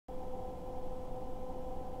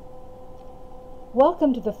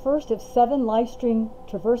Welcome to the first of 7 live-stream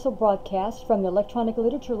Traversal broadcasts from the Electronic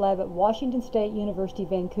Literature Lab at Washington State University,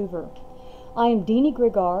 Vancouver. I am Deanie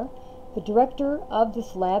Grigar, the director of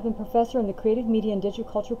this lab and professor in the Creative Media and Digital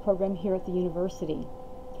Culture program here at the university.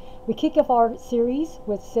 We kick off our series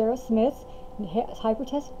with Sarah Smith's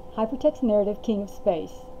hypertext narrative, King of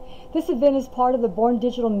Space. This event is part of the Born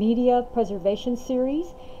Digital Media Preservation series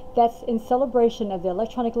that's in celebration of the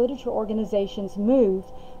Electronic Literature Organization's move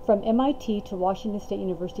from MIT to Washington State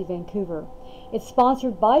University, Vancouver. It's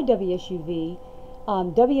sponsored by WSUV,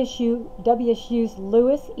 WSU's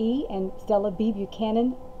Lewis E. and Stella B.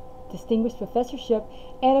 Buchanan Distinguished Professorship,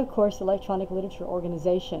 and of course the Electronic Literature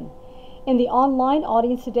Organization. In the online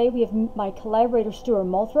audience today, we have my collaborator Stuart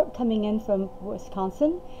Moulthrop coming in from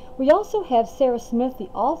Wisconsin. We also have Sarah Smith, the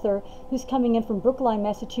author, who's coming in from Brookline,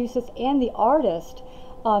 Massachusetts, and the artist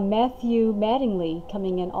Matthew Mattingly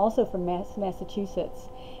coming in also from Massachusetts.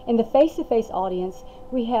 In the face-to-face audience,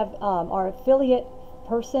 we have our affiliate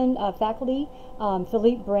person, faculty,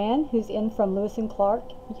 Philippe Brand, who's in from Lewis and Clark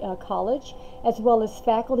College, as well as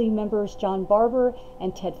faculty members John Barber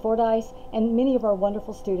and Ted Fordyce, and many of our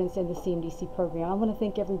wonderful students in the CMDC program. I want to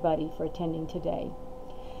thank everybody for attending today.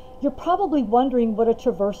 You're probably wondering what a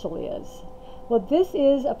traversal is. Well, this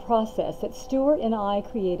is a process that Stuart and I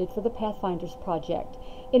created for the Pathfinders project.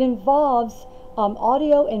 It involves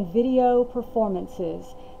audio and video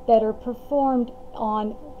performances that are performed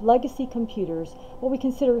on legacy computers, what we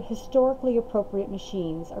consider historically appropriate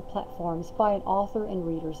machines or platforms, by an author and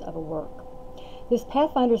readers of a work. This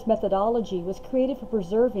Pathfinders methodology was created for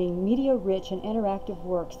preserving media-rich and interactive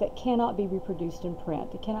works that cannot be reproduced in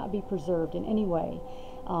print, that cannot be preserved in any way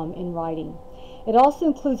in writing. It also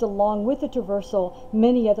includes, along with the traversal,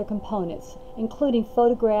 many other components, including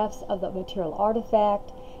photographs of the material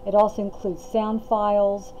artifact. It also includes sound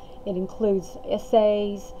files. It includes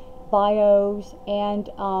essays, bios, and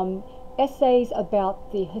essays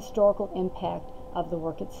about the historical impact of the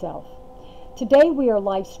work itself. Today we are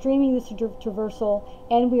live streaming this traversal,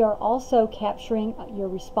 and we are also capturing your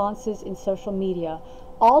responses in social media.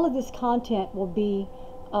 All of this content will be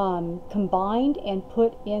combined and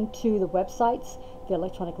put into the websites, the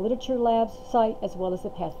Electronic Literature Lab's site, as well as the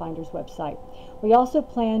Pathfinders website. We also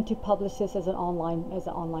plan to publish this as an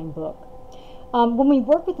online book. When we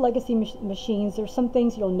work with legacy machines, there's some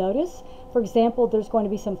things you'll notice. For example, there's going to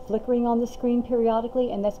be some flickering on the screen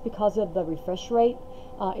periodically, and that's because of the refresh rate.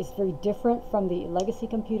 It's very different from the legacy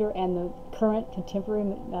computer and the current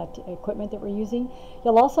contemporary equipment that we're using.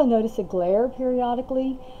 You'll also notice a glare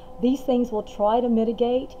periodically. These things we'll try to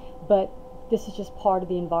mitigate, but this is just part of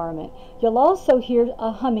the environment. You'll also hear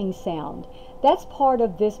a humming sound. That's part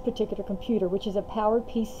of this particular computer, which is a powered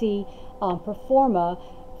PC Performa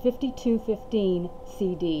 5215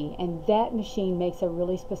 CD, and that machine makes a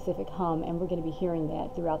really specific hum, and we're going to be hearing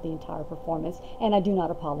that throughout the entire performance, and I do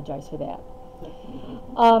not apologize for that.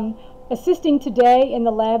 Assisting today in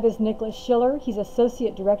the lab is Nicholas Schiller. He's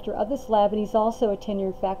Associate Director of this lab, and he's also a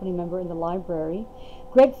tenured faculty member in the library.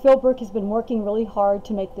 Greg Philbrook has been working really hard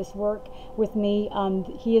to make this work with me.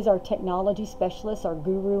 He is our technology specialist, our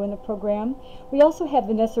guru in the program. We also have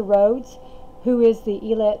Vanessa Rhodes, who is the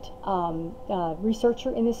ELIT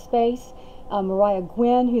researcher in this space, Mariah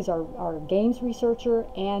Gwynn, who's our games researcher,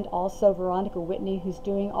 and also Veronica Whitney, who's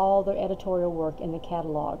doing all the editorial work in the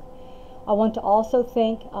catalog. I want to also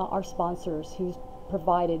thank our sponsors who's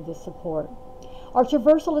provided this support. Our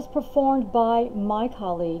traversal is performed by my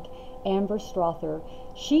colleague, Amber Strother.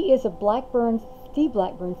 She is the Blackburn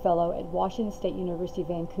Fellow at Washington State University,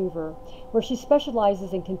 Vancouver, where she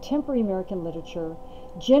specializes in contemporary American literature,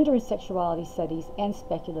 gender and sexuality studies, and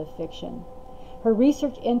speculative fiction. Her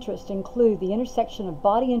research interests include the intersection of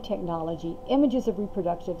body and technology, images of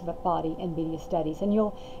reproductive body, and media studies. And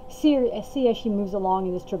you'll see as she moves along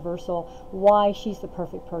in this traversal why she's the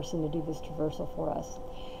perfect person to do this traversal for us.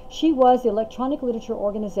 She was the Electronic Literature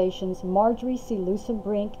Organization's Marjorie C.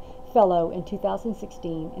 Lusenbrink Fellow in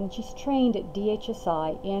 2016, and she's trained at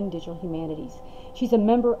DHSI in Digital Humanities. She's a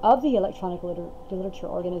member of the Electronic Literature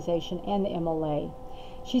Organization and the MLA.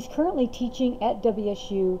 She's currently teaching at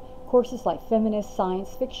WSU courses like feminist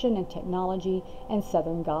science fiction and technology and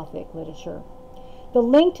Southern Gothic literature. The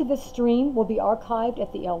link to this stream will be archived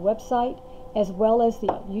at the EL website, as well as the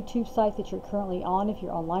YouTube site that you're currently on if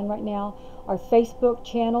you're online right now. Our Facebook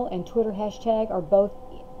channel and Twitter hashtag are both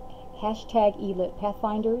hashtag ELIT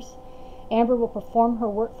Pathfinders. Amber will perform her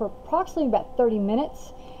work for approximately about 30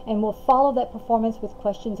 minutes, and we'll follow that performance with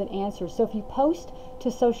questions and answers. So if you post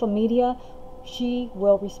to social media, she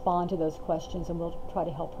will respond to those questions, and we'll try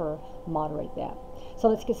to help her moderate that. So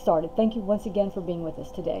let's get started. Thank you once again for being with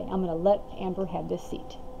us today. I'm going to let Amber have this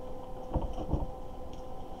seat.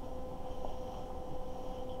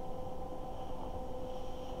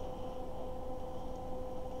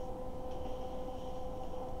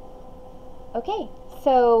 Okay,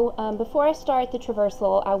 so before I start the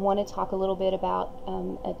traversal, I want to talk a little bit about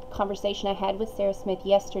a conversation I had with Sarah Smith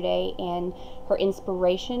yesterday and her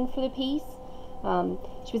inspiration for the piece.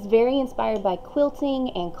 She was very inspired by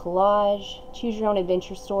quilting and collage, choose your own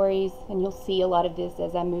adventure stories, and you'll see a lot of this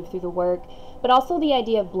as I move through the work, but also the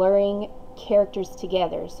idea of blurring characters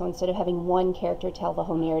together. So instead of having one character tell the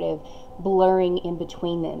whole narrative, blurring in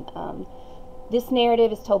between them. This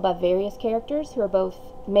narrative is told by various characters who are both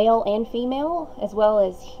male and female, as well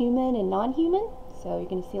as human and non-human. So you're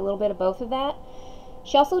going to see a little bit of both of that.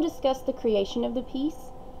 She also discussed the creation of the piece.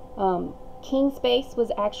 King Space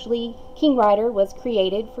was actually, King Rider was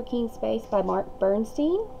created for King Space by Mark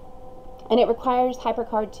Bernstein, and it requires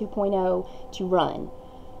HyperCard 2.0 to run.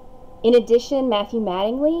 In addition, Matthew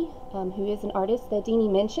Mattingly, who is an artist that Deanie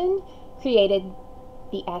mentioned, created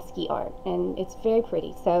the ASCII art, and it's very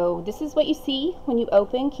pretty. So this is what you see when you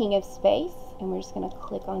open King of Space, and we're just going to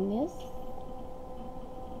click on this.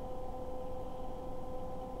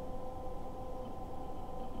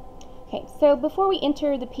 Okay, so before we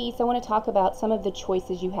enter the piece, I want to talk about some of the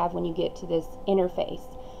choices you have when you get to this interface.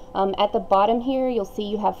 At the bottom here, you'll see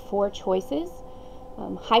you have 4 choices.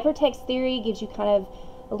 Hypertext theory gives you kind of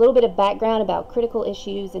a little bit of background about critical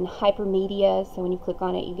issues and hypermedia, so when you click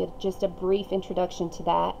on it, you get just a brief introduction to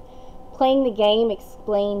that. Playing the game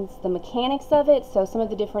explains the mechanics of it, so some of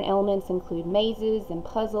the different elements include mazes and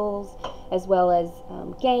puzzles, as well as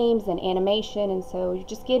games and animation, and so you're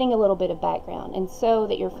just getting a little bit of background. And so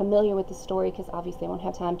that you're familiar with the story, because obviously I won't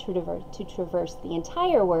have time to traverse the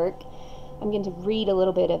entire work, I'm going to read a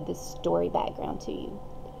little bit of the story background to you.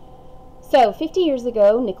 So, 50 years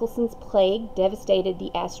ago, Nicholson's plague devastated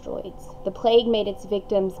the asteroids. The plague made its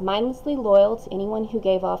victims mindlessly loyal to anyone who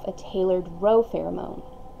gave off a tailored row pheromone.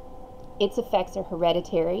 Its effects are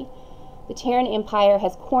hereditary. The Terran Empire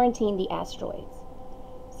has quarantined the asteroids.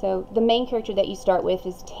 So, the main character that you start with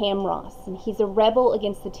is Tam Ross, and he's a rebel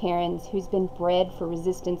against the Terrans who's been bred for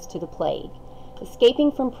resistance to the plague.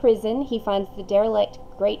 Escaping from prison, he finds the derelict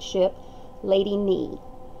great ship, Lady Ni.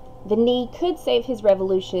 The Ni could save his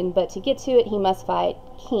revolution, but to get to it, he must fight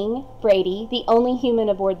King Brady, the only human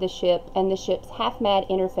aboard the ship, and the ship's half-mad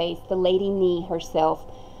interface, the Lady Ni herself,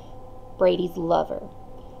 Brady's lover.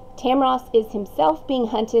 Tamros is himself being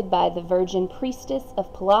hunted by the virgin priestess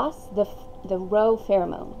of Pallas, the Row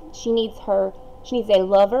Pheromone. She needs a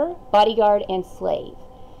lover, bodyguard, and slave.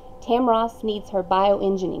 Tamros needs her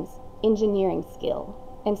bioengineering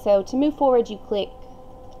skill. And so to move forward, you click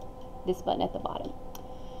this button at the bottom.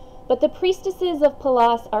 But the priestesses of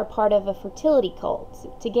Pallas are part of a fertility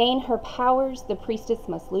cult. To gain her powers, the priestess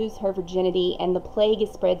must lose her virginity, and the plague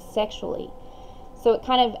is spread sexually. So it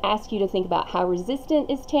kind of asks you to think about how resistant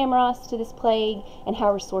is Tamros to this plague and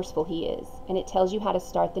how resourceful he is. And it tells you how to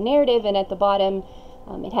start the narrative, and at the bottom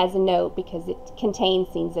it has a note because it contains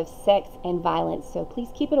scenes of sex and violence, so please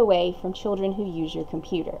keep it away from children who use your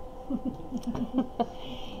computer.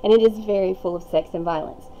 And it is very full of sex and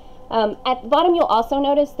violence. At the bottom, you'll also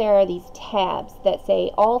notice there are these tabs that say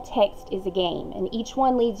all text is a game, and each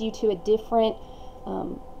one leads you to a different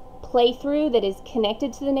playthrough that is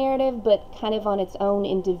connected to the narrative, but kind of on its own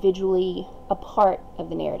individually a part of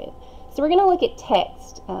the narrative. So we're going to look at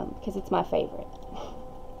text because it's my favorite.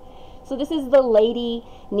 So this is the Lady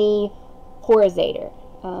Ni Horizator,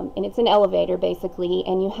 and it's an elevator basically,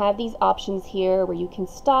 and you have these options here where you can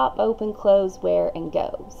stop, open, close, where, and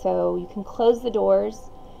go. So you can close the doors,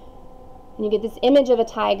 and you get this image of a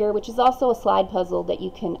tiger, which is also a slide puzzle that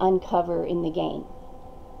you can uncover in the game.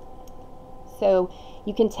 So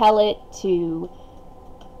you can tell it to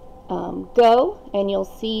go, and you'll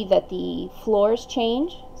see that the floors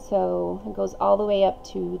change. So it goes all the way up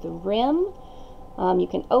to the rim. You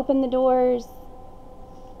can open the doors.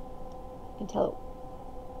 You can tell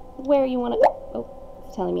it where you want to go. Oh,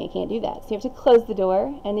 it's telling me I can't do that. So you have to close the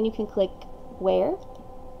door, and then you can click where.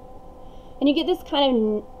 And you get this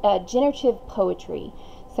kind of generative poetry.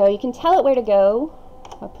 So you can tell it where to go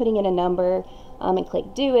by putting in a number and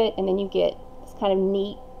click do it, and then you get this kind of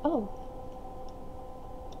neat, oh,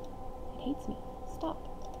 it hates me, stop.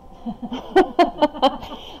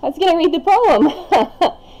 I was going to read the poem.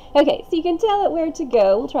 Okay, so you can tell it where to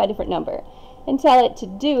go, we'll try a different number, and tell it to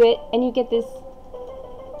do it, and you get this,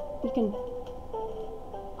 you can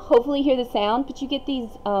hopefully hear the sound, but you get these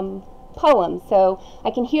poems. So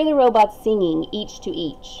I can hear the robots singing each to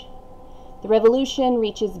each. The revolution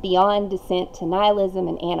reaches beyond descent to nihilism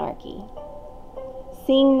and anarchy.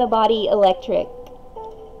 Sing the body electric.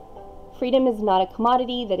 Freedom is not a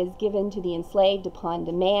commodity that is given to the enslaved upon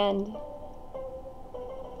demand.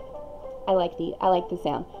 I like the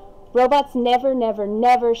sound. Robots never, never,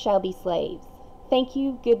 never shall be slaves. Thank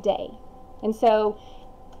you, good day. And so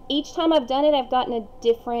each time I've done it, I've gotten a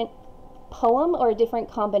different poem or a different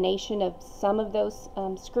combination of some of those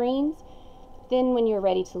screens. Then when you're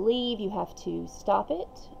ready to leave, you have to stop it,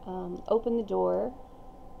 open the door,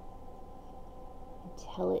 and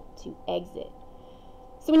tell it to exit.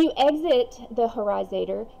 So when you exit the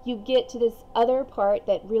Horizator, you get to this other part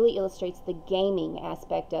that really illustrates the gaming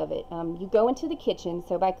aspect of it. You go into the kitchen,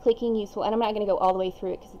 so by clicking useful, and I'm not going to go all the way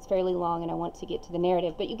through it because it's fairly long and I want to get to the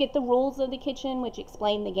narrative, but you get the rules of the kitchen which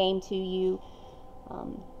explain the game to you.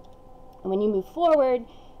 And when you move forward,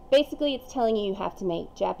 basically it's telling you have to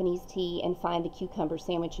make Japanese tea and find the cucumber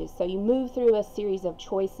sandwiches. So you move through a series of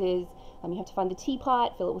choices. You have to find the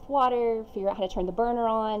teapot, fill it with water, figure out how to turn the burner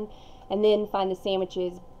on, and then find the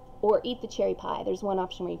sandwiches or eat the cherry pie. There's one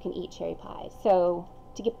option where you can eat cherry pie. So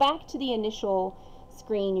to get back to the initial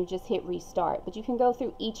screen, you just hit restart. But you can go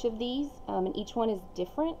through each of these, and each one is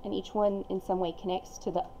different, and each one in some way connects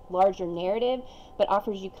to the larger narrative, but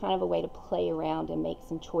offers you kind of a way to play around and make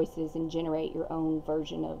some choices and generate your own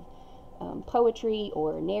version of poetry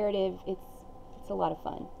or narrative. It's a lot of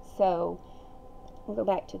fun. So we'll go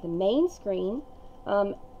back to the main screen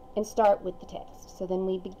and start with the text. So then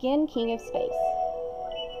we begin King of Space.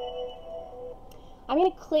 I'm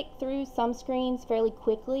going to click through some screens fairly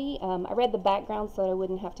quickly. I read the background so that I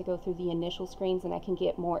wouldn't have to go through the initial screens, and I can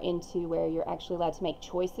get more into where you're actually allowed to make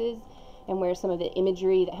choices and where some of the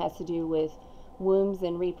imagery that has to do with wombs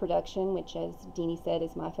and reproduction, which, as Deanie said,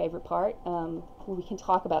 is my favorite part. We can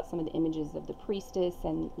talk about some of the images of the priestess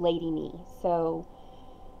and Lady Knee. So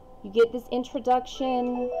you get this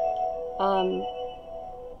introduction,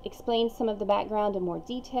 explains some of the background in more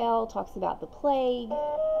detail, talks about the plague.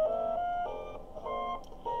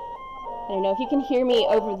 I don't know if you can hear me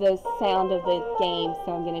over the sound of the game,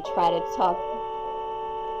 so I'm going to try to talk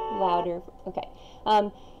louder. Okay.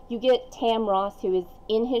 You get Tam Ross, who is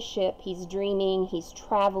in his ship. He's dreaming, he's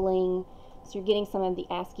traveling. So you're getting some of the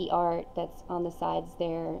ASCII art that's on the sides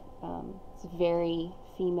there. It's very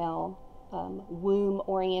female,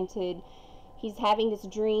 womb-oriented. He's having this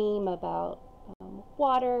dream about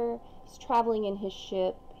water. He's traveling in his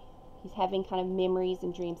ship. He's having kind of memories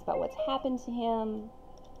and dreams about what's happened to him.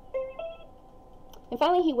 And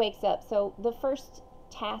finally he wakes up. So the first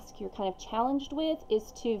task you're kind of challenged with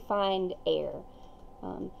is to find air.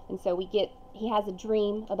 And so he has a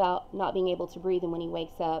dream about not being able to breathe, and when he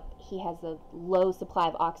wakes up, he has a low supply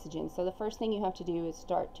of oxygen. So the first thing you have to do is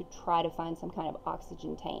start to try to find some kind of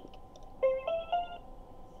oxygen tank.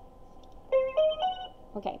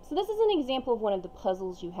 Okay, so this is an example of one of the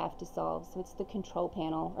puzzles you have to solve. So it's the control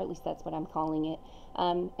panel, or at least that's what I'm calling it.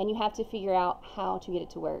 And you have to figure out how to get it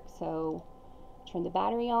to work. So turn the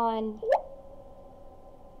battery on.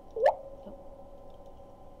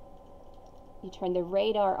 You turn the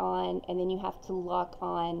radar on, and then you have to lock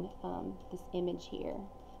on this image here.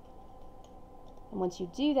 And once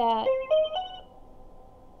you do that,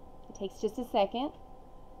 it takes just a second,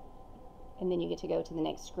 and then you get to go to the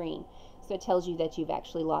next screen. So it tells you that you've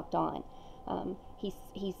actually locked on.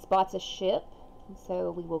 He spots a ship,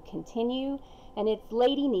 so we will continue, and it's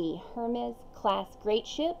Lady Knee, Hermes class great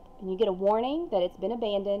ship, and you get a warning that it's been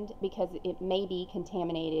abandoned because it may be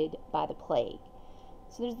contaminated by the plague.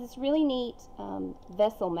 So there's this really neat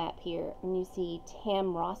vessel map here, and you see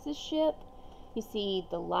Tam Ross's ship, you see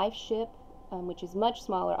the life ship, which is much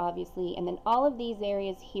smaller obviously, and then all of these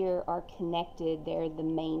areas here are connected. They're the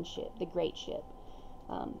main ship, the great ship.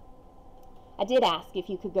 I did ask if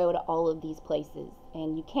you could go to all of these places,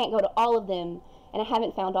 and you can't go to all of them, and I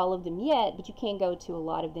haven't found all of them yet, but you can go to a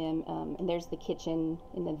lot of them, and there's the kitchen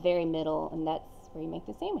in the very middle, and that's where you make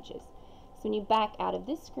the sandwiches. So when you back out of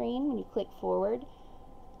this screen, when you click forward,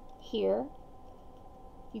 here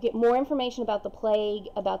you get more information about the plague,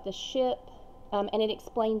 about the ship, and it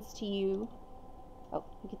explains to you, oh,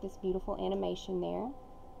 you get this beautiful animation there.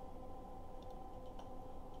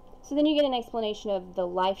 So then you get an explanation of the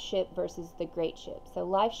life ship versus the great ship. So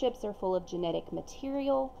life ships are full of genetic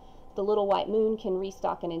material. The little white moon can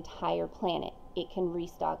restock an entire planet. It can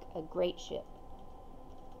restock a great ship.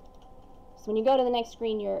 So when you go to the next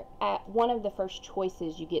screen, you're at one of the first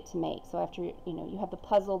choices you get to make. So after, you have the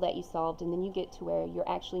puzzle that you solved, and then you get to where you're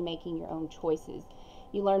actually making your own choices.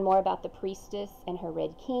 You learn more about the priestess and her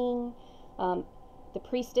red king. The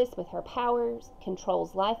priestess, with her powers,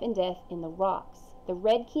 controls life and death in the rocks. The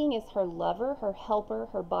red king is her lover, her helper,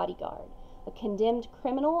 her bodyguard. A condemned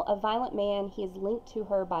criminal, a violent man, he is linked to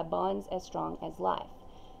her by bonds as strong as life.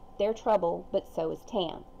 They're trouble, but so is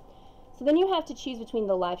Tam. So then you have to choose between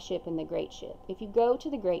the life ship and the great ship. If you go to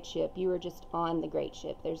the great ship, you are just on the great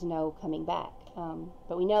ship. There's no coming back.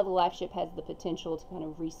 but we know the life ship has the potential to kind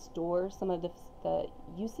of restore some of the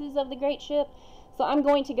uses of the great ship. So I'm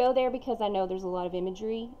going to go there because I know there's a lot of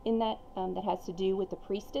imagery in that that has to do with the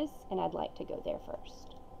priestess, and I'd like to go there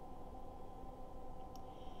first.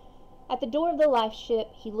 At the door of the life ship,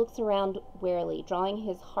 he looks around warily, drawing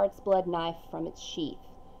his heart's blood knife from its sheath.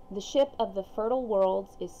 The ship of the fertile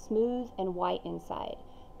worlds is smooth and white inside,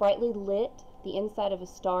 brightly lit, the inside of a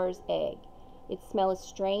star's egg. Its smell is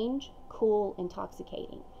strange, cool,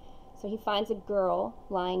 intoxicating. So he finds a girl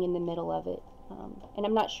lying in the middle of it. And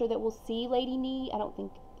I'm not sure that we'll see Lady Ni. I don't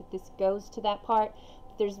think that this goes to that part.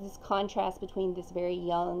 But there's this contrast between this very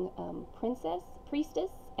young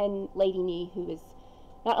priestess, and Lady Ni, who is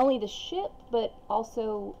not only the ship, but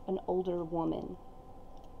also an older woman.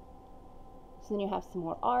 So then you have some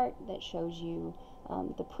more art that shows you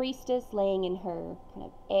the priestess laying in her kind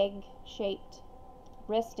of egg-shaped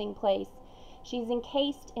resting place. She's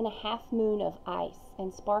encased in a half moon of ice,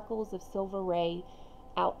 and sparkles of silver ray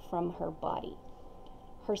out from her body.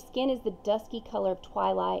 Her skin is the dusky color of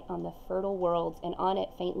twilight on the fertile worlds, and on it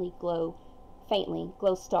faintly glow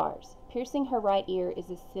stars. Piercing her right ear is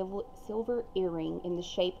a silver earring in the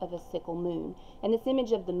shape of a sickle moon. And this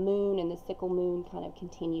image of the moon and the sickle moon kind of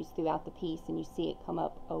continues throughout the piece, and you see it come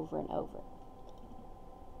up over and over.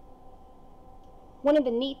 One of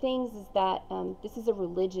the neat things is that this is a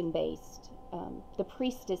religion-based. The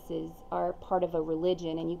priestesses are part of a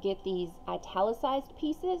religion, and you get these italicized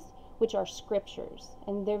pieces, which are scriptures,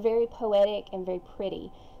 and they're very poetic and very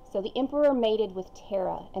pretty. So the emperor mated with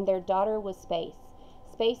Terra, and their daughter was Space.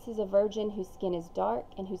 Space is a virgin whose skin is dark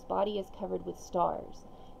and whose body is covered with stars.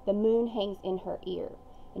 The moon hangs in her ear.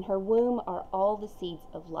 In her womb are all the seeds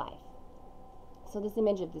of life. So this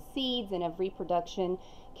image of the seeds and of reproduction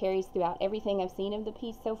carries throughout everything I've seen of the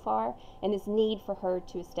piece so far, and this need for her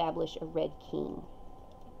to establish a red king.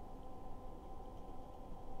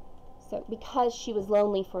 So because she was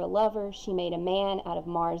lonely for a lover, she made a man out of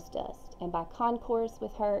Mars dust, and by concourse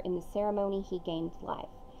with her in the ceremony he gained life.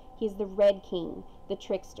 He is the Red King, the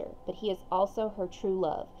trickster, but he is also her true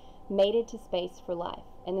love, mated to Space for life.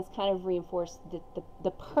 And this kind of reinforced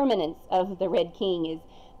the permanence of the Red King is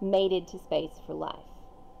mated to Space for life.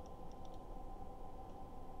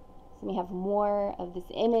 So we have more of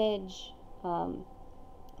this image,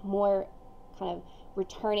 more kind of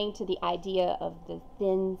returning to the idea of the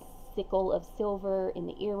thin sickle of silver in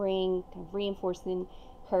the earring, kind of reinforcing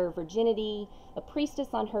her virginity. A priestess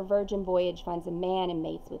on her virgin voyage finds a man and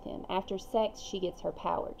mates with him. After sex, she gets her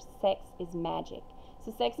powers. Sex is magic.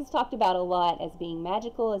 So sex is talked about a lot as being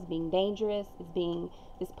magical, as being dangerous, as being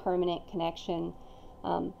this permanent connection.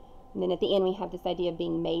 And then at the end we have this idea of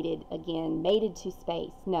being mated again. Mated to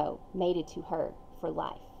Space. No, mated to her for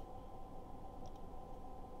life.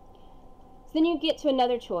 So then you get to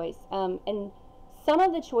another choice. And some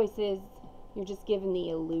of the choices, you're just given the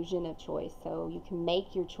illusion of choice. So you can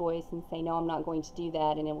make your choice and say, no, I'm not going to do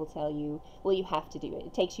that, and it will tell you, well, you have to do it.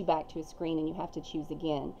 It takes you back to a screen and you have to choose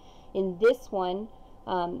again. In this one,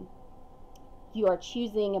 you are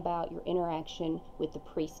choosing about your interaction with the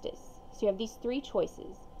priestess. So you have these three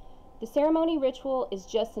choices. The ceremony ritual is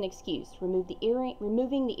just an excuse.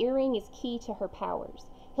 Removing the earring is key to her powers.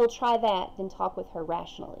 He'll try that, then talk with her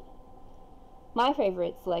rationally. My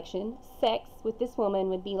favorite selection, sex with this woman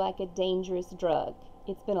would be like a dangerous drug.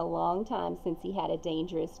 It's been a long time since he had a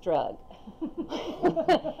dangerous drug.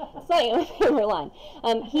 It's like my favorite line.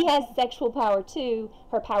 He has sexual power too.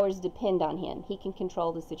 Her powers depend on him. He can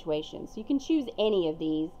control the situation. So you can choose any of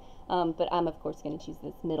these, but I'm of course going to choose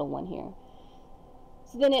this middle one here.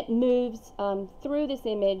 So then it moves through this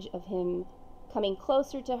image of him coming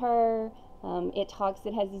closer to her. It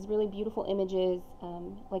has these really beautiful images,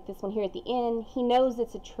 like this one here at the end. He knows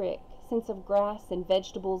it's a trick, sense of grass and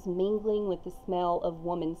vegetables mingling with the smell of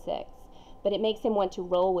woman sex, but it makes him want to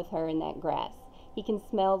roll with her in that grass. He can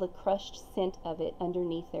smell the crushed scent of it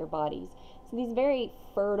underneath their bodies. So these very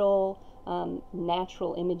fertile,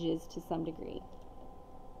 natural images to some degree.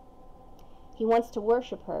 He wants to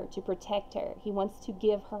worship her, to protect her. He wants to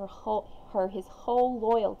give her his whole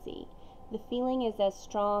loyalty. The feeling is as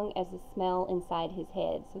strong as the smell inside his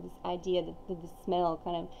head. So this idea that the smell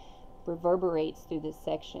kind of reverberates through this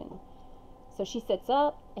section. So she sits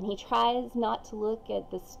up, and he tries not to look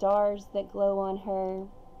at the stars that glow on her.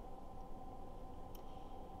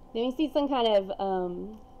 Then we see some kind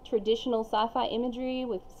of traditional sci-fi imagery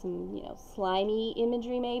with some, slimy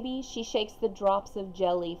imagery maybe. She shakes the drops of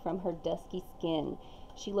jelly from her dusky skin.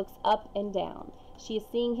 She looks up and down. She is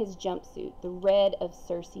seeing his jumpsuit, the red of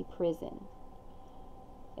Circe prison.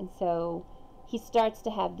 And so he starts to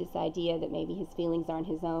have this idea that maybe his feelings aren't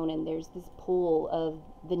his own, and there's this pull of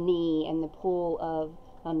the knee and the pull of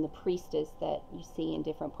the priestess that you see in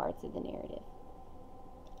different parts of the narrative.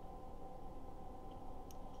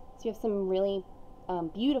 So you have some really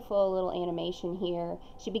beautiful little animation here.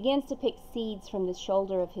 She begins to pick seeds from the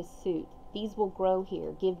shoulder of his suit. These will grow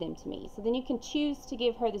here. Give them to me. So then you can choose to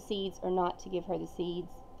give her the seeds or not to give her the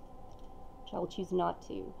seeds, which I will choose not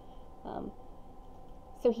to.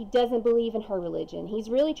 So he doesn't believe in her religion. He's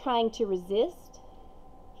really trying to resist.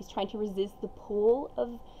 He's trying to resist the pull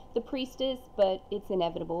of the priestess, but it's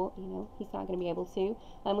inevitable. You know, he's not going to be able to.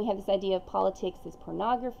 We have this idea of politics as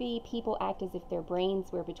pornography. People act as if their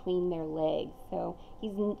brains were between their legs. So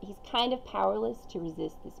he's kind of powerless to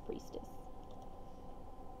resist this priestess.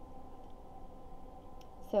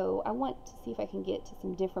 So I want to see if I can get to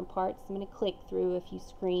some different parts. I'm going to click through a few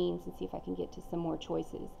screens and see if I can get to some more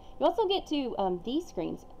choices. You also get to these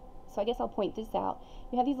screens. So I guess I'll point this out.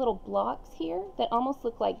 You have these little blocks here that almost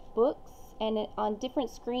look like books, and on different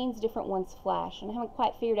screens, different ones flash. And I haven't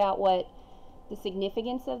quite figured out what the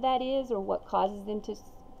significance of that is, or what causes them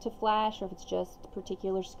to flash, or if it's just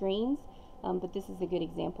particular screens. But this is a good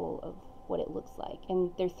example of what it looks like.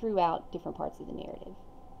 And they're throughout different parts of the narrative.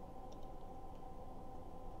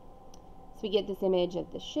 So we get this image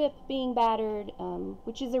of the ship being battered,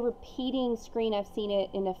 which is a repeating screen. I've seen it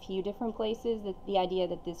in a few different places, that the idea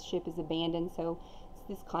that this ship is abandoned. So it's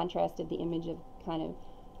this contrast of the image of kind of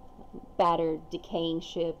battered, decaying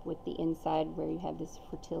ship with the inside where you have this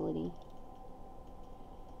fertility.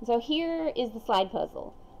 So here is the slide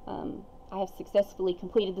puzzle. I have successfully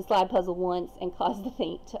completed the slide puzzle once and caused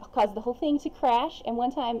the whole thing to crash, and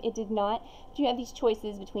one time it did not. But you have these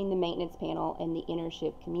choices between the maintenance panel and the inner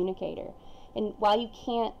ship communicator. And while you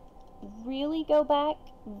can't really go back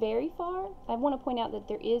very far, I want to point out that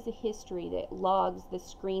there is a history that logs the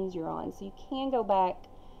screens you're on, so you can go back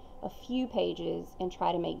a few pages and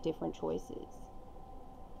try to make different choices.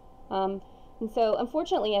 And so,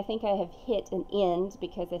 unfortunately, I think I have hit an end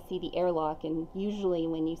because I see the airlock, and usually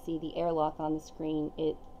when you see the airlock on the screen,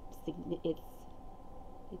 it's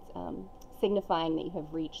signifying that you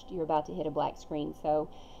have reached, you're about to hit a black screen. So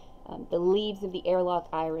the leaves of the airlock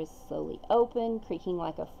iris slowly open, creaking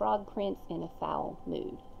like a frog prince in a foul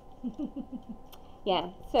mood.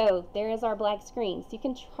 Yeah, so there is our black screen. So you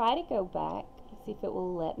can try to go back, see if it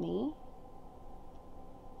will let me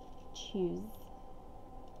choose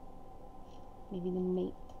maybe the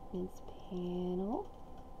maintenance panel.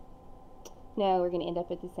 No, we're going to end up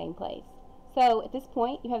at the same place. So at this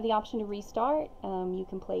point, you have the option to restart. You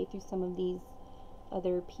can play through some of these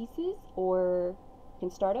other pieces, or you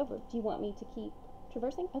can start over. Do you want me to keep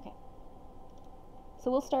traversing? Okay. So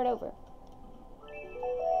we'll start over.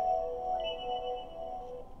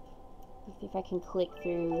 Let's see if I can click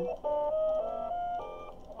through.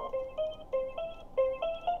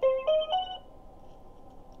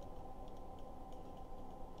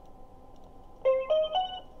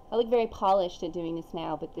 I look very polished at doing this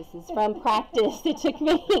now, but this is from practice. It took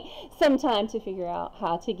me some time to figure out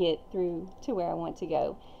how to get through to where I want to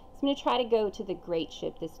go. So I'm going to try to go to the great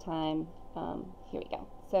ship this time. Here we go.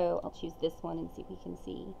 So I'll choose this one and see if we can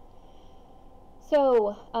see.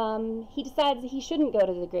 So he decides that he shouldn't go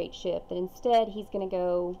to the great ship, that instead he's going to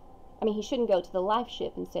go, he shouldn't go to the life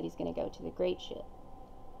ship, instead he's going to go to the great ship.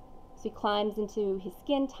 So he climbs into his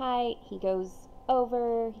skin tight, he goes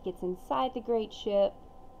over, he gets inside the great ship.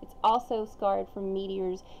 It's also scarred from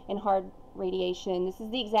meteors and hard radiation. This is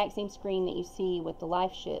the exact same screen that you see with the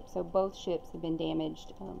life ship, so both ships have been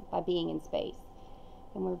damaged by being in space.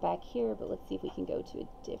 And we're back here, but let's see if we can go to a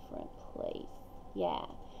different place. Yeah.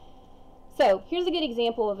 So here's a good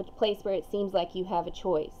example of a place where it seems like you have a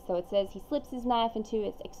choice. So it says he slips his knife into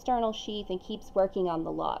its external sheath and keeps working on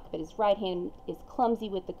the lock, but his right hand is clumsy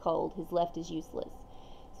with the cold, his left is useless.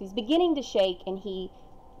 So he's beginning to shake, and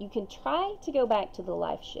you can try to go back to the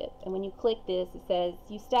life ship. And when you click this, it says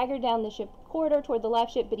you stagger down the ship corridor toward the life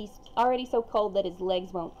ship, but he's already so cold that his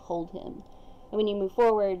legs won't hold him. And when you move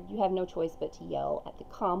forward, you have no choice but to yell at the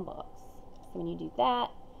comm box. So when you do that,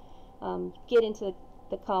 you get into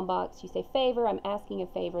the comm box, you say, "Favor, I'm asking a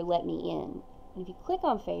favor, let me in." And if you click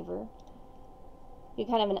on favor, you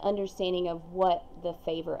kind of an understanding of what the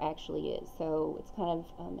favor actually is. So it's kind of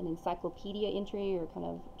an encyclopedia entry, or kind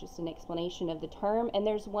of just an explanation of the term. And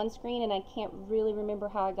there's one screen, and I can't really remember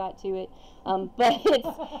how I got to it, but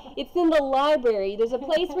it's in the library. There's a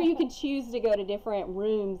place where you can choose to go to different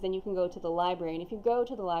rooms, and you can go to the library. And if you go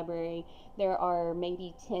to the library, there are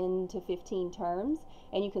maybe 10 to 15 terms,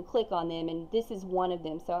 and you can click on them, and this is one of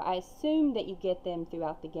them. So I assume that you get them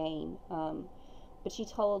throughout the game. But she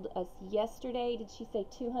told us yesterday, did she say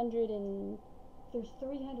 200 and There's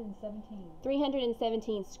 317.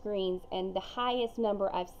 317 screens, and the highest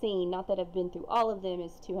number I've seen, not that I've been through all of them,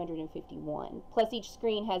 is 251. Plus each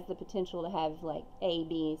screen has the potential to have like A,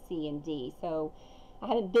 B, C, and D. So I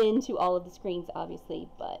haven't been to all of the screens, obviously,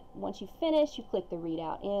 but once you finish, you click the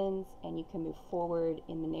readout ends, and you can move forward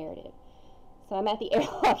in the narrative. So I'm at the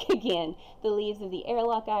airlock again. The leaves of the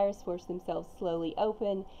airlock iris force themselves slowly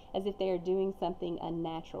open, as if they are doing something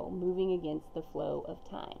unnatural, moving against the flow of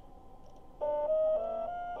time.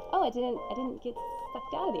 Oh, I didn't get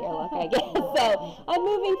sucked out of the airlock, I guess. So I'm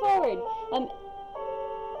moving forward.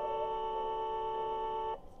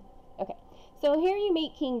 Okay. So here you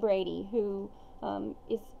meet King Brady, who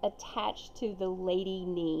is attached to the Lady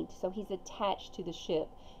Need. So he's attached to the ship,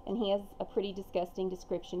 and he has a pretty disgusting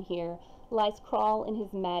description here. Lice crawl in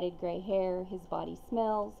his matted gray hair. His body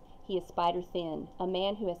smells. He is spider thin, a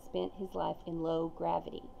man who has spent his life in low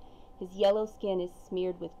gravity. His yellow skin is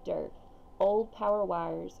smeared with dirt. Old power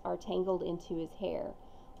wires are tangled into his hair,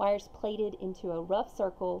 wires plaited into a rough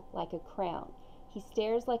circle like a crown. He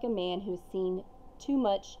stares like a man who has seen too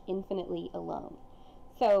much infinitely alone.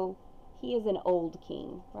 So he is an old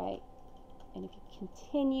king, right? And if you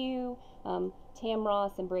continue, Tam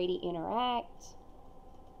Ross and Brady interact.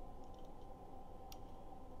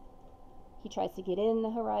 He tries to get in the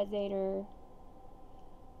Horizator.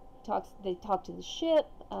 They talk to the ship.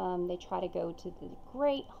 They try to go to the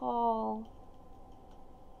Great Hall.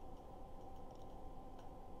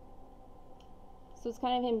 So it's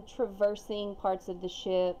kind of him traversing parts of the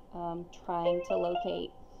ship, trying to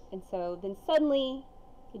locate. And so then suddenly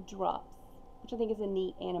it drops, which I think is a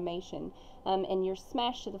neat animation. And you're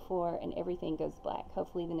smashed to the floor and everything goes black.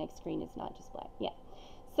 Hopefully the next screen is not just black. Yeah.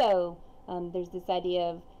 So there's this idea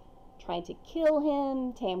of trying to kill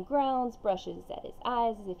him. Tam groans, brushes at his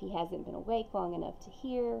eyes as if he hasn't been awake long enough to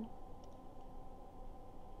hear.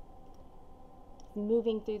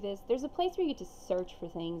 Moving through this, there's a place where you get to search for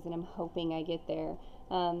things, and I'm hoping I get there.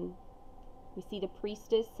 We see the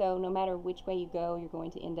priestess, so no matter which way you go, you're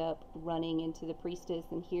going to end up running into the priestess,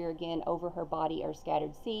 and here again, over her body are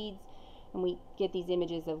scattered seeds, and we get these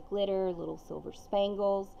images of glitter, little silver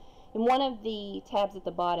spangles. In one of the tabs at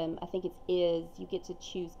the bottom, I think you get to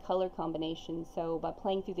choose color combinations. So by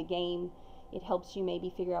playing through the game, it helps you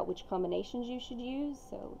maybe figure out which combinations you should use.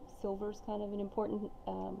 So silver is kind of an important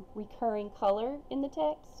recurring color in the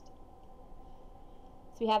text.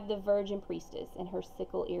 So we have the Virgin Priestess and her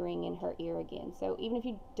sickle earring in her ear again. So even if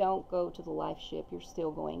you don't go to the life ship, you're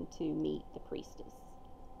still going to meet the priestess.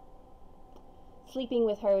 Sleeping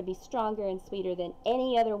with her would be stronger and sweeter than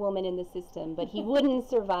any other woman in the system, but he wouldn't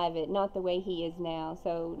survive it, not the way he is now.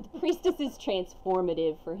 So the priestess is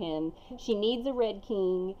transformative for him. She needs a red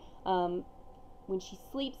king. When she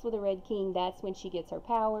sleeps with a red king, that's when she gets her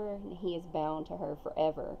power, and he is bound to her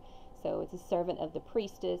forever. So it's a servant of the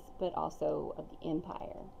priestess, but also of the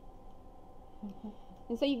empire.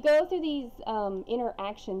 And so you go through these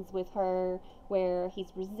interactions with her where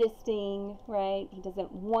he's resisting, right? He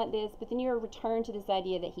doesn't want this, but then you're returned to this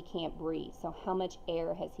idea that he can't breathe. So how much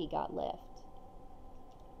air has he got left?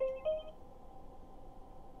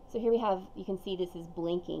 So here we have, you can see this is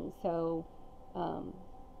blinking. So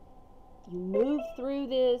you move through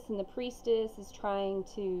this, and the priestess is trying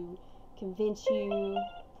to convince you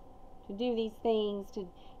to do these things, to,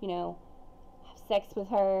 have sex with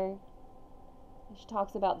her. She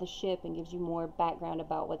talks about the ship and gives you more background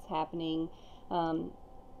about what's happening. Trying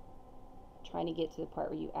to get to the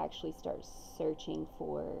part where you actually start searching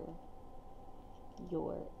for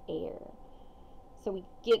your heir. So we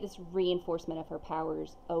get this reinforcement of her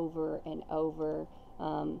powers over and over.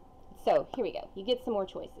 So here we go. You get some more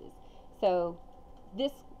choices. So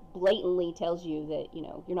this blatantly tells you that,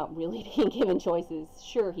 you're not really being given choices.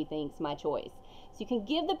 Sure, he thinks, my choice. So you can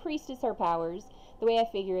give the priestess her powers. The way I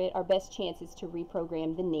figure it, our best chance is to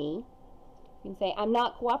reprogram the knee. You can say, I'm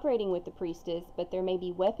not cooperating with the priestess, but there may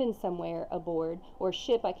be weapons somewhere aboard, or a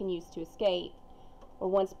ship I can use to escape. Or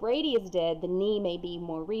once Brady is dead, the knee may be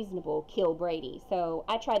more reasonable. Kill Brady. So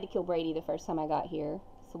I tried to kill Brady the first time I got here,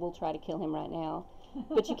 so we'll try to kill him right now.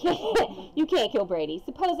 But you can't kill Brady.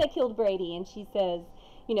 Suppose I killed Brady, and she says,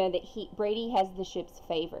 that Brady has the ship's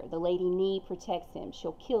favor. The Lady Knee protects him.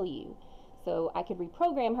 She'll kill you. So I could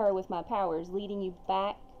reprogram her with my powers, leading you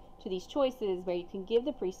back to these choices where you can give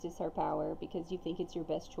the priestess her power because you think it's your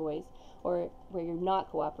best choice, or where you're not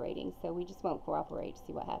cooperating. So we just won't cooperate to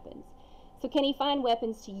see what happens. So can he find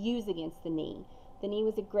weapons to use against the knee? The knee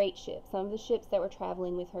was a great ship. Some of the ships that were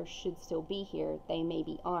traveling with her should still be here. They may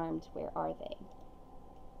be armed. Where are they?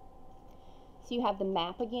 So you have the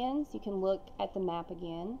map again. So you can look at the map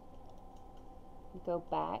again. Go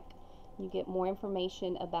back. You get more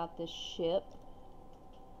information about the ship.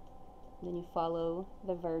 Then you follow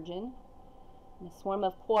the Virgin, and a swarm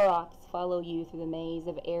of Koroks follow you through the maze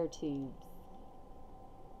of air tubes.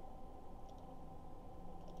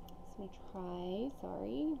 So let me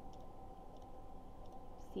try,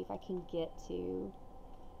 see if I can get to...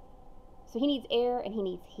 So he needs air and he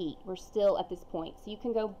needs heat. We're still at this point. So you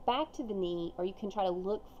can go back to the knee, or you can try to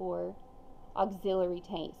look for auxiliary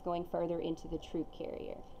tanks going further into the troop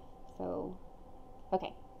carrier. So,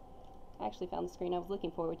 okay. I actually found the screen I was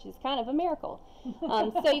looking for, which is kind of a miracle.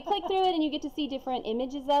 So you click through it and you get to see different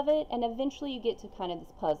images of it, and eventually you get to kind of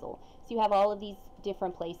this puzzle. So you have all of these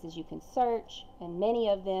different places you can search, and many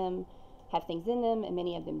of them have things in them and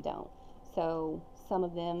many of them don't. So some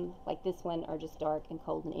of them, like this one, are just dark and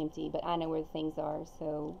cold and empty, but I know where the things are,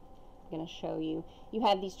 so I'm going to show you. You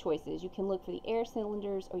have these choices. You can look for the air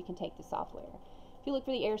cylinders, or you can take the software. If you look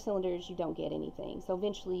for the air cylinders, you don't get anything, so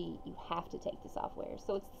eventually you have to take the software.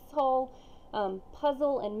 So it's this whole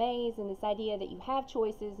puzzle and maze, and this idea that you have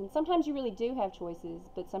choices, and sometimes you really do have choices,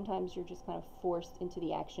 but sometimes you're just kind of forced into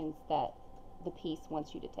the actions that the piece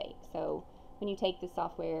wants you to take. So when you take the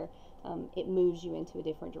software, it moves you into a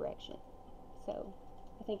different direction. So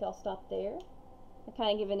I think I'll stop there. I've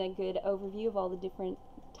kind of given a good overview of all the different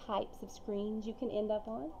types of screens you can end up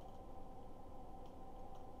on.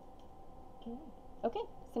 Okay,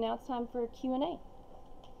 so now it's time for Q&A.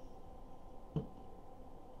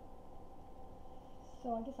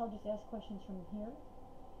 So I guess I'll just ask questions from here.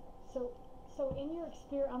 So in your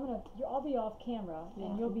experience, I'll be off camera,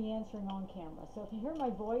 and you'll be answering on camera. So if you hear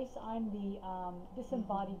my voice, I'm the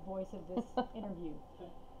disembodied voice of this interview.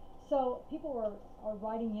 So people are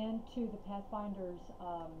writing into the Pathfinder's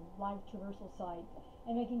live traversal site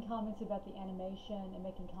and making comments about the animation and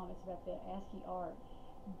making comments about the ASCII art.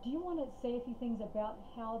 Do you want to say a few things about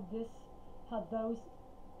how those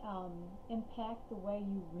impact the way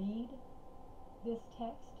you read this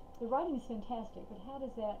text? The writing is fantastic, but how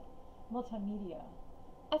does that multimedia?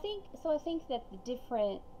 I think that the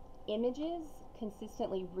different images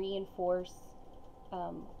consistently reinforce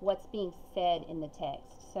what's being said in the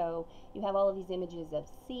text. So you have all of these images of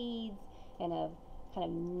seeds and of kind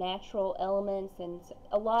of natural elements, and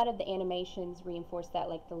a lot of the animations reinforce that,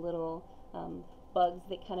 like the little bugs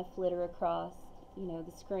that kind of flitter across,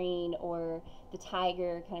 the screen, or the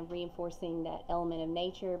tiger kind of reinforcing that element of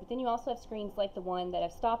nature. But then you also have screens like the one that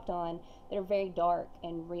I've stopped on that are very dark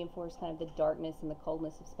and reinforce kind of the darkness and the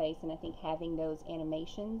coldness of space, and I think having those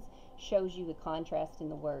animations shows you the contrast in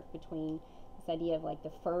the work between this idea of like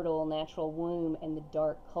the fertile natural womb and the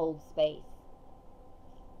dark cold space.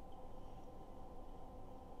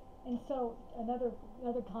 And so another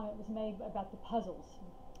comment was made about the puzzles.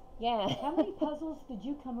 Yeah. How many puzzles did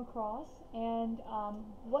you come across, and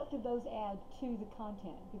what did those add to the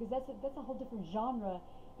content? Because that's a whole different genre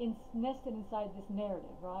nested inside this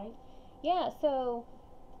narrative, right? Yeah, so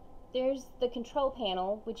there's the control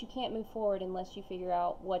panel, which you can't move forward unless you figure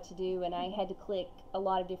out what to do, and I had to click a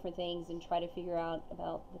lot of different things and try to figure out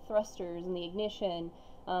about the thrusters and the ignition.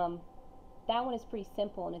 That one is pretty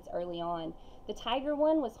simple, and it's early on. The tiger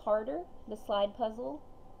one was harder, the slide puzzle.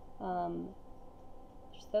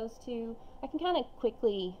 Just those two. I can kind of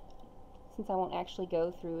quickly, since I won't actually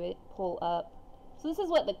go through it, pull up. So this is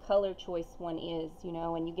what the color choice one is,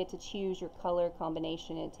 and you get to choose your color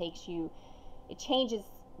combination. It changes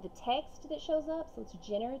the text that shows up, so it's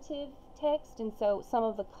generative text, and so some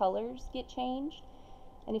of the colors get changed.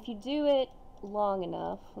 And if you do it long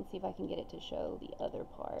enough, let's see if I can get it to show the other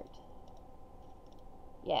part.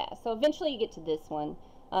 Yeah, so eventually you get to this one.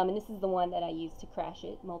 And this is the one that I used to crash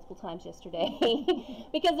it multiple times yesterday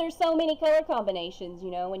because there's so many color combinations,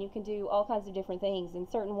 and you can do all kinds of different things, and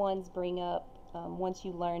certain ones bring up once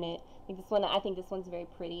you learn it. I think this one's very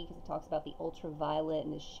pretty because it talks about the ultraviolet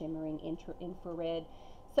and the shimmering infrared.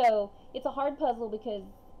 So it's a hard puzzle because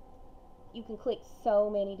you can click so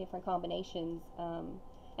many different combinations.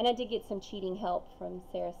 And I did get some cheating help from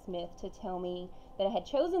Sarah Smith to tell me that I had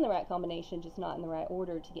chosen the right combination, just not in the right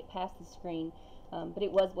order to get past the screen. But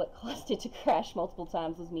it was what caused it to crash multiple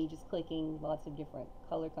times, was me just clicking lots of different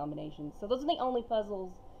color combinations. So those are the only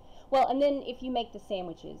puzzles. Well, and then if you make the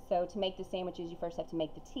sandwiches. So to make the sandwiches, you first have to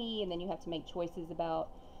make the tea, and then you have to make choices about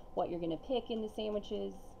what you're going to pick in the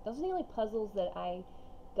sandwiches. Those are the only puzzles that I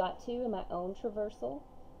got to in my own traversal.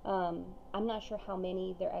 I'm not sure how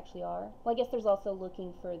many there actually are. Well, I guess there's also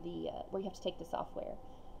looking for the where you have to take the software.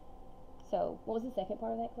 So what was the second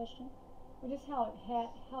part of that question? Well, just how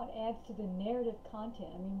it adds to the narrative content.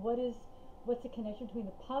 I mean, what's the connection between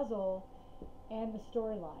the puzzle and the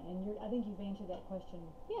storyline? And I think you've answered that question.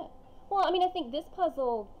 Yeah. Well, I mean, I think this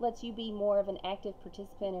puzzle lets you be more of an active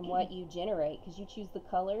participant in what you generate, because you choose the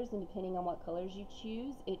colors, and depending on what colors you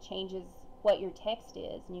choose, it changes what your text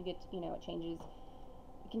is, and you get, it changes.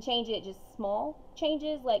 You can change it just small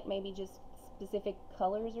changes, like maybe just specific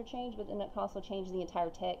colors are changed, but then it can also change the entire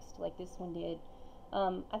text, like this one did.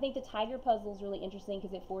 I think the tiger puzzle is really interesting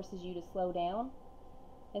because it forces you to slow down.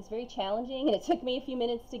 It's very challenging, and it took me a few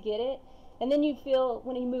minutes to get it. And then you feel,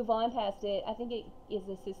 when you move on past it, I think it is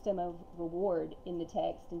a system of reward in the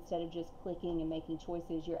text. Instead of just clicking and making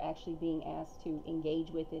choices, you're actually being asked to engage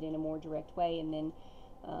with it in a more direct way. And then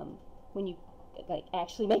when you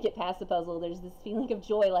actually make it past the puzzle, there's this feeling of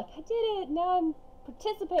joy, like, I did it, now I'm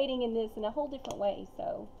participating in this in a whole different way.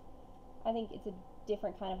 So I think it's a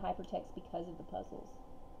different kind of hypertext because of the puzzles.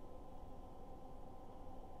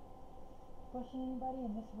 Question, anybody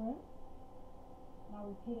in this room? And I'll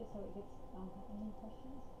repeat it so it gets, any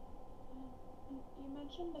questions? You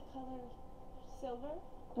mentioned the color silver.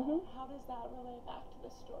 How does that relate back to the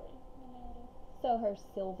story, the narrative? So her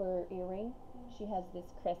silver earring, she has this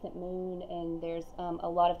crescent moon, and there's a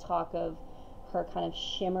lot of talk of her kind of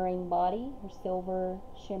shimmering body, her silver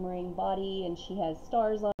shimmering body, and she has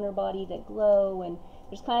stars on her body that glow, and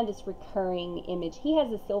there's kind of this recurring image. He has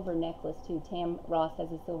a silver necklace too. Tam Ross has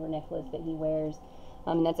a silver necklace that he wears,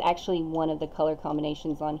 and that's actually one of the color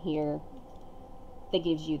combinations on here that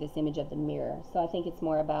gives you this image of the mirror. So I think it's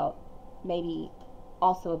more about, maybe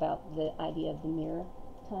also about the idea of the mirror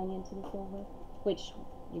tying into the silver, which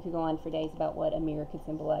you could go on for days about what a mirror could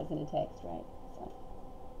symbolize in a text, right? So.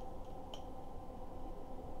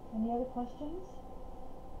 Any other questions?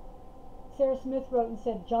 Sarah Smith wrote and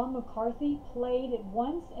said, John McCarthy played it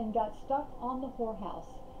once and got stuck on the whorehouse,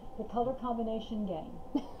 the color combination game.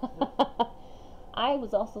 I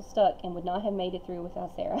was also stuck and would not have made it through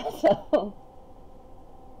without Sarah, so,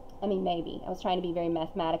 I mean, maybe. I was trying to be very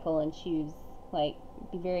mathematical and choose,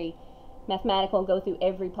 be very mathematical and go through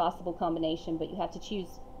every possible combination, but you have to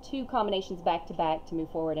choose 2 combinations back to back to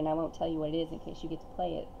move forward, and I won't tell you what it is in case you get to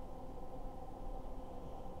play it.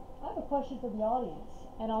 I have a question for the audience,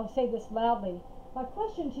 and I'll say this loudly. My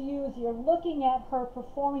question to you is, you're looking at her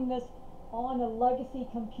performing this on a legacy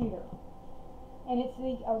computer, and it's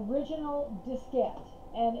the original diskette,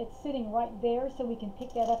 and it's sitting right there, so we can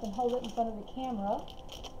pick that up and hold it in front of the camera.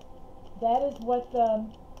 That is what the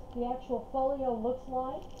actual folio looks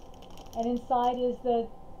like, and inside is the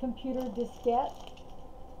computer diskette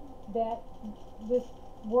that this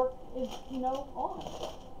work is, on.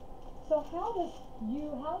 So how does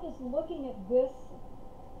looking at this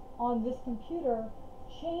on this computer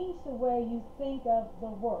change the way you think of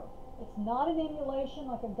the work? It's not an emulation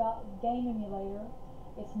like a game emulator.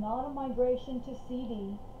 It's not a migration to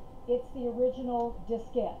CD. It's the original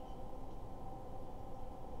diskette.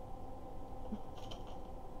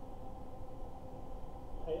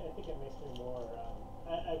 I think it makes me more,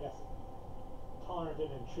 I guess, tolerant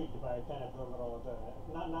and intrigued by kind of the little,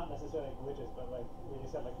 not necessarily glitches, but like when you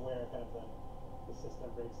said, where kind of the system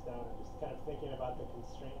breaks down, and just kind of thinking about the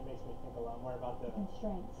constraint. It makes me think a lot more about the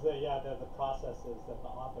constraints. The processes that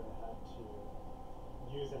the author had to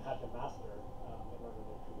use and had to master in order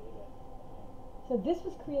to create it. So this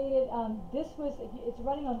was created, it's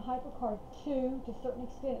running on HyperCard 2 to a certain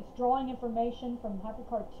extent. It's drawing information from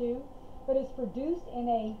HyperCard 2, but it's produced in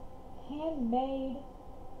a handmade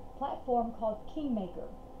platform called Kingmaker.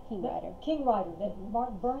 Kingwriter that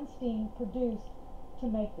Mark Bernstein produced to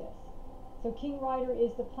make this. So Kingwriter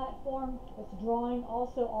is the platform that's drawing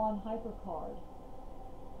also on HyperCard.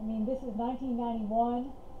 I mean, this is 1991,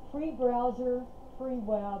 pre-browser,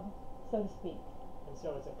 pre-web, so to speak. And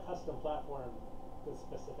so it's a custom platform that's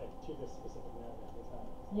specific to this specific narrative, is that?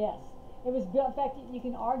 Yes. It was built, in fact, you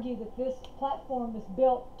can argue that this platform was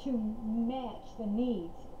built to match the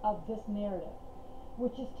needs of this narrative,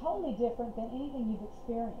 which is totally different than anything you've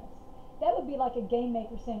experienced. That would be like a game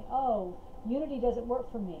maker saying, oh, Unity doesn't work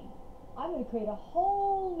for me. I'm going to create a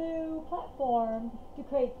whole new platform to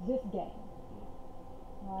create this game,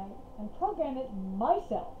 right? And program it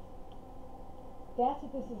myself. That's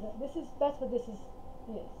what this is. That's what this is.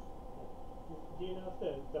 Do you know if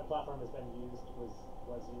the platform has been used, was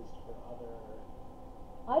used for other?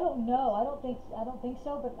 I don't know. I don't think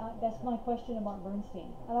so. But that's my question to Mark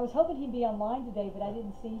Bernstein. And I was hoping he'd be online today, but I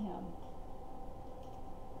didn't see him.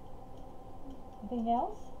 Anything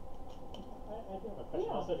else? I do have a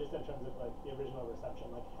question. Also, just in terms of the original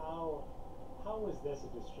reception, how was this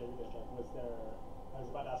distributed? Was there? I was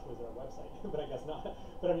about to ask, was there a website? But I guess not.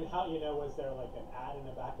 But I mean, how was there an ad in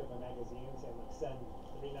the back of a magazine saying send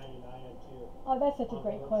 $3.99 and two? Oh, that's such a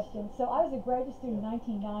great question. So I was a graduate student in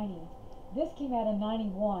 1990. This came out in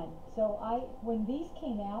 91. So when these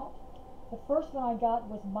came out, The first one I got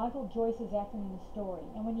was Michael Joyce's Afternoon Story.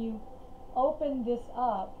 And when you open this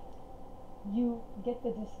up, you get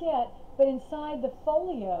the diskette, but inside the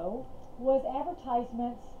folio was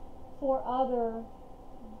advertisements for other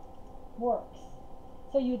works.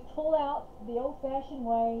 So you'd pull out the old-fashioned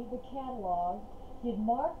way, the catalog, you'd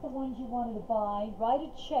mark the ones you wanted to buy, write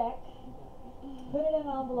a check, put it in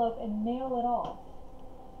an envelope, and mail it off.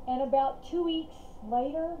 And about 2 weeks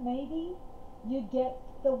later, maybe, you'd get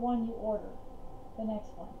the one you ordered, the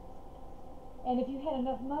next one. And if you had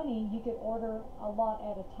enough money, you could order a lot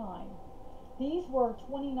at a time. These were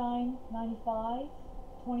 $29.95,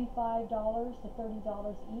 $25 to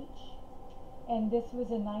 $30 each. And this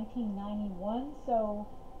was in 1991, so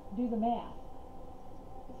do the math.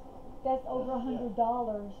 That's over $100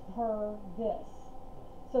 per this.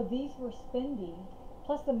 So these were spendy.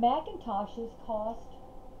 Plus the Macintoshes cost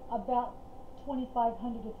about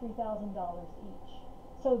 $2,500 to $3,000 each.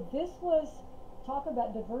 So this was, talk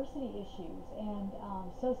about diversity issues and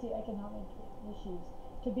socioeconomic issues.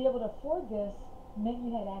 To be able to afford this meant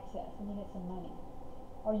you had access and you had some money.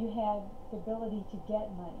 Or you had the ability to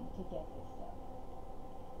get money to get this stuff.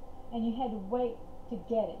 And you had to wait to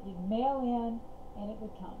get it. You'd mail in and it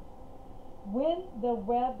would come. When the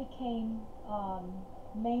web became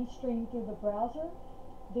mainstream through the browser,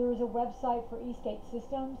 there was a website for Eastgate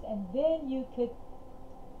Systems, and then you could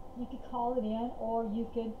call it in or you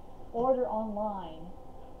could order online.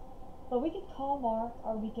 But we could call Mark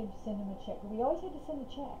or we could send him a check. But we always had to send a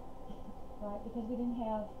check, right? Because we didn't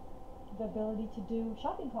have the ability to do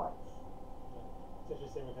shopping carts. It's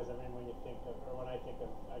interesting because I mean when you think of, or when I think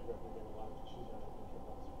of, I grew up doing a lot of choose your own adventure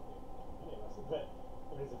books for many of us, but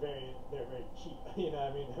I mean they're very cheap. You know,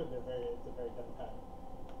 I mean it's a very democratic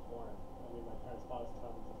form. I mean my parents bought us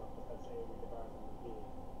tons of them because A, we could borrow them, and B,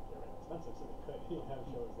 they were inexpensive, so they could. You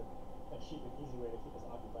know, so it was a cheap and easy way to keep us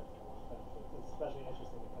occupied for a long time. So it's especially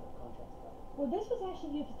interesting to kind of contrast that. Well, this was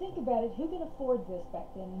actually, if you think about it, who could afford this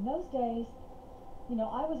back then? In those days, you know,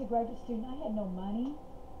 I was a graduate student. I had no money,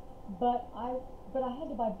 but I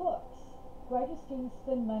had to buy books. Graduate students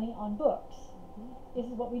spend money on books. This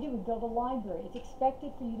is what we do. We go to the library. It's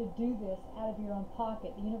expected for you to do this out of your own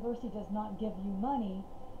pocket. The university does not give you money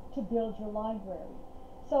to build your library.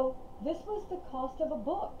 So this was the cost of a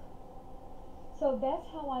book. So that's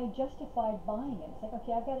how I justified buying it. It's like,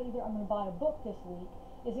 okay, I'm going to buy a book this week.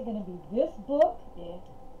 Is it going to be this book,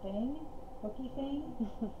 booky thing?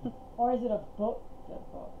 Or is it a book?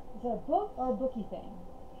 Is it a book or a booky thing?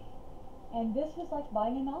 And this was like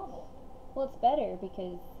buying a novel. Well, it's better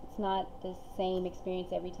because it's not the same experience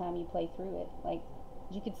every time you play through it. Like,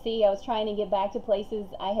 you could see, I was trying to get back to places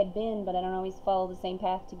I had been, but I don't always follow the same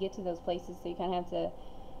path to get to those places, so you kind of have to,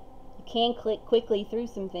 you can click quickly through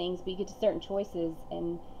some things, but you get to certain choices,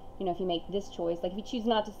 and, you know, if you make this choice, like if you choose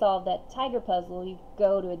not to solve that tiger puzzle, you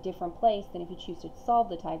go to a different place than if you choose to solve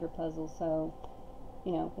the tiger puzzle. So,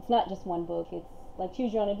 you know, it's not just one book, it's like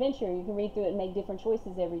choose your own adventure. You can read through it and make different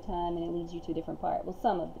choices every time, and it leads you to a different part. Well,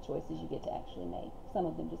 some of the choices you get to actually make. Some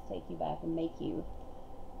of them just take you back and make you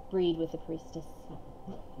breed with the priestess.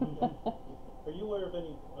 Are you aware of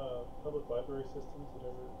any public library systems that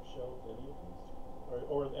ever show any of these?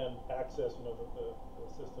 And access, you know, the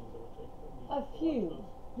systems that would take A few,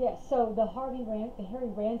 yes. So the Harry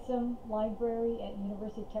Ransom Library at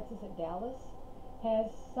University of Texas at Dallas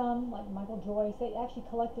has some, like Michael Joyce. They actually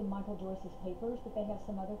collected Michael Joyce's papers, but they have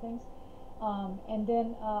some other things. And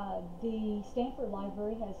then the Stanford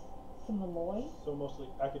Library has some Malloy. So mostly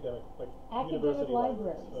academic, like Academic university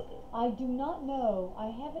libraries. Okay. I do not know.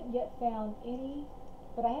 I haven't yet found any,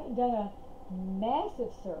 but I haven't done a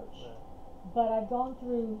massive search. Right. But I've gone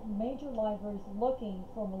through major libraries looking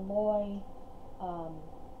for Malloy,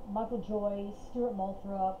 Michael Joyce, Stuart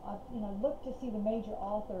Moulthrop. I've looked to see the major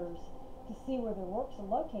authors to see where their works are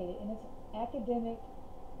located, and it's academic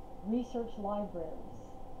research libraries.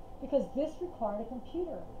 Because this required a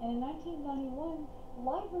computer, and in 1991,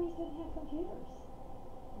 libraries didn't have computers.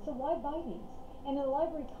 So why buy these? And the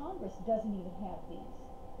Library of Congress doesn't even have these.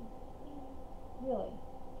 Really.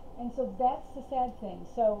 And so that's the sad thing.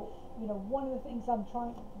 So, one of the things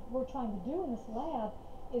we're trying to do in this lab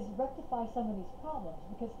is rectify some of these problems.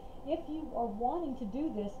 Because if you are wanting to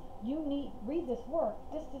do this, you need read this work.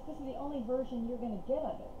 This is the only version you're going to get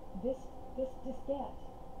of it. This diskette,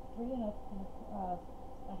 3 and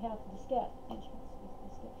a half diskette,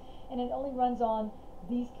 and it only runs on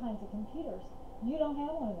these kinds of computers. You don't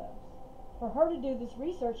have one of those. For her to do this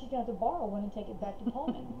research, she's going to have to borrow one and take it back to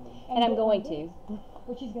Pullman. And I'm going to.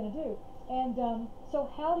 Which she's going to do. And so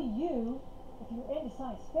how do you, if you're into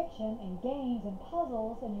science fiction and games and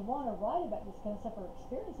puzzles and you want to write about this kind of stuff or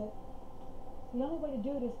experience it, the only way to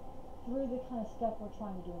do it is through the kind of stuff we're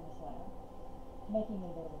trying to do in this lab, making it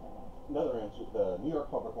available that way. Another answer, the New York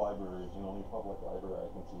Public Library is the only public library I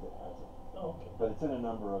can see that has it. Oh, okay. But it's in a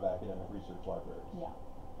number of academic research libraries. Yeah.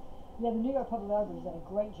 Yeah, the New York Public Library has done a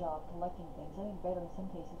great job collecting things. I think better in some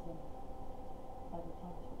cases than Library of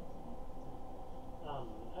Congress would do.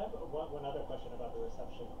 I have one other question about the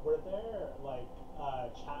reception. Were there like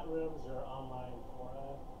chat rooms or online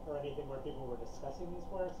fora or anything where people were discussing these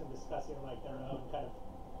works and discussing like their own kind of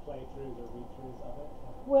playthroughs or read-throughs of it?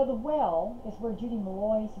 Well, the Well is where Judy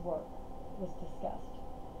Malloy's work was discussed.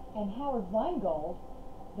 And Howard Rheingold,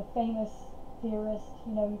 the famous theorist,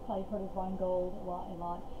 you know, you probably heard of Rheingold a lot.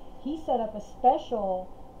 He set up a special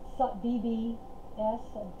BBS,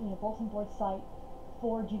 bulletin board site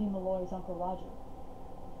for Judy Malloy's Uncle Roger.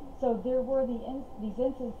 So there were these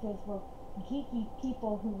instances where geeky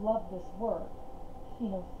people who loved this work, you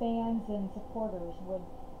know, fans and supporters would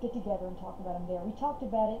get together and talk about them there. We talked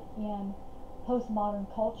about it in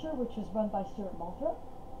Postmodern Culture, which was run by Stuart Moulthrop.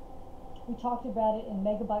 We talked about it in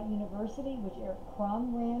Megabyte University, which Eric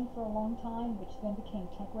Crum ran for a long time, which then became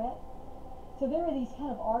TechRet. So there were these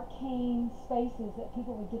kind of arcane spaces that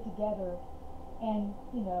people would get together and,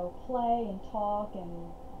 you know, play and talk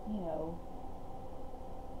and, you know,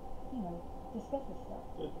 discuss this stuff.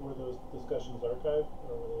 Were those discussions archived,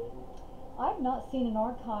 or were they able to? I've not seen an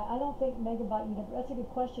archive. I don't think Megabyte University, that's a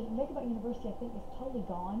good question. Megabyte University, I think, is totally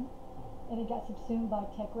gone, and it got subsumed by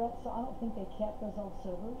TechRet, so I don't think they kept those old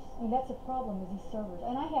servers. I mean, that's a problem, is these servers.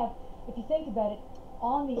 And I have, if you think about it,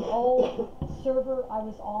 on the old server I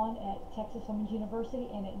was on at Texas Women's University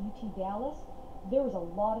and at UT Dallas, there was a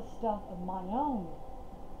lot of stuff of my own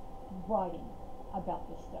writing about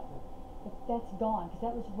this stuff. But that's gone, because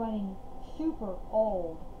that was running super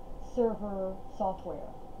old server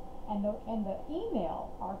software. And the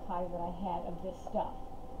email archive that I had of this stuff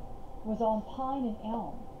was on Pine and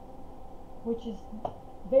Elm, which is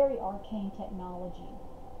very arcane technology.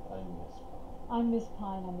 I miss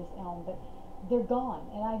Pine, I miss Elm, but they're gone.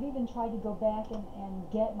 And I've even tried to go back and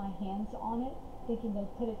get my hands on it, thinking they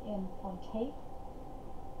put it on tape.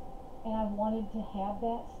 And I wanted to have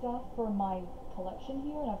that stuff for my collection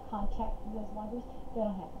here, and I've contacted those libraries. They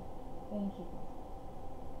don't have them. They didn't keep them.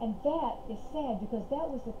 And that is sad, because that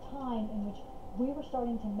was the time in which we were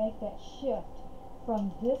starting to make that shift from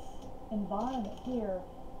this environment here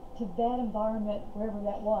to that environment wherever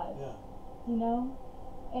that was. Yeah. You know?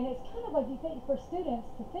 And it's kind of like, you think, for students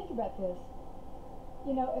to think about this,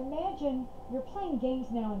 you know, imagine you're playing games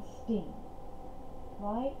now in Steam,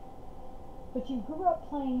 right? But you grew up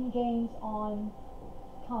playing games on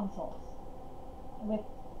consoles with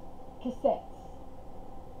cassettes.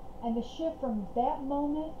 And the shift from that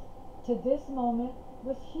moment to this moment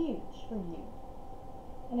was huge for you.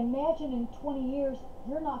 And imagine in 20 years,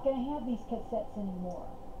 you're not going to have these cassettes anymore.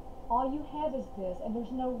 All you have is this, and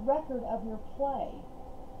there's no record of your play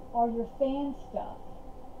or your fan stuff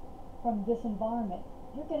from this environment.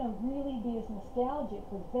 You're going to really be as nostalgic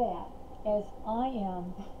for that as I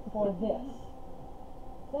am for this.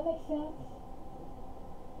 Does that make sense?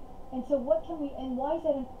 And so why is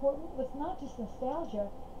that important? Well, it's not just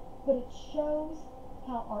nostalgia, but it shows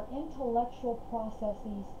how our intellectual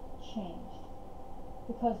processes changed.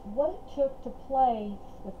 Because what it took to play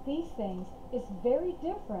with these things is very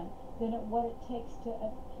different than what it takes to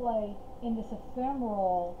play in this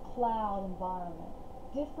ephemeral cloud environment.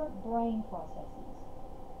 Different brain processes,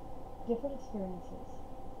 different experiences.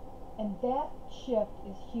 And that shift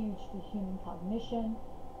is huge for human cognition,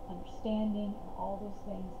 understanding, and all those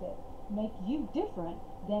things that make you different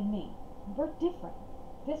than me. We're different.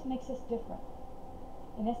 This makes us different.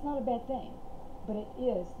 And that's not a bad thing, but it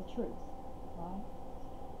is the truth, right?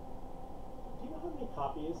 Do you know how many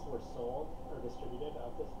copies were sold or distributed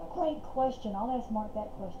of this stuff? Great question. I'll ask Mark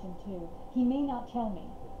that question too. He may not tell me,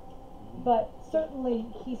 but certainly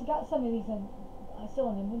he's got some of these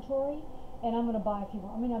still in inventory, and I'm going to buy a few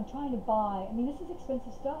more. I mean, I'm trying to buy, this is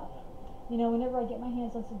expensive stuff. You know, whenever I get my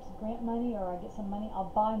hands on some grant money or I get some money,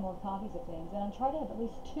 I'll buy more copies of things. And I'm trying to have at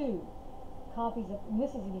least 2 copies of, and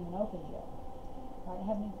this isn't even opened yet. Right, I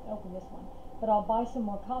haven't even opened this one. But I'll buy some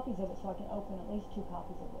more copies of it so I can open at least 2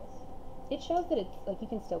 copies of this. It shows that it's like you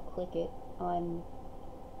can still click it on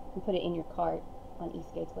and put it in your cart on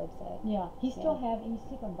Eastgate's website. Yeah, he's still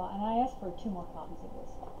on buy, and I asked for 2 more copies of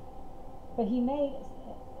this. But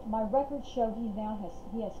my records show he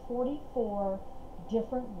has 44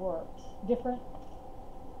 different works, different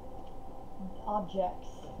objects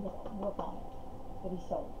with work on it that he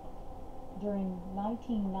sold during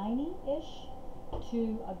 1990-ish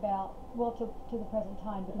to about, to the present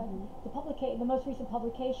time. But the most recent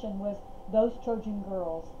publication was Those Trojan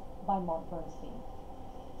Girls by Mark Bernstein.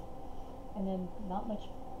 and then not much,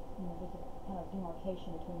 there's a kind of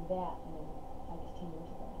demarcation between that and then, I guess, 10 years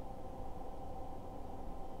ago.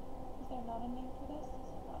 Is there not a name for this?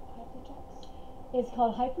 Is it not hypertext? It's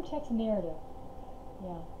called hypertext narrative.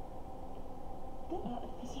 Yeah.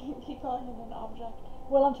 Because you keep calling it an object.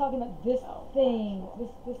 Well, I'm talking about this Oh, thing,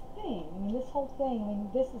 actual. this thing. I mean, this whole thing. I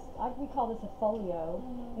mean, this is we call this a folio.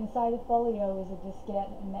 Mhm. Inside the folio is a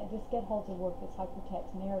diskette, and that diskette holds a work that's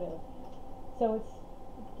hypertext narrative. So it's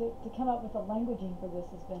to come up with the languaging for this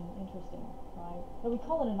has been interesting, right? But we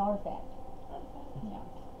call it an artifact. Yeah.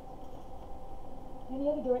 Any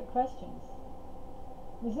other great questions?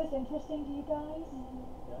 Was this interesting to you guys?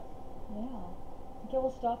 Yeah. Yeah. Okay,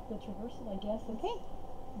 we'll stop the traversal, I guess. It's Okay.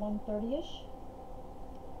 1:30ish.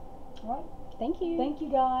 All right. Thank you. Thank you,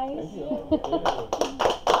 guys. Thank you.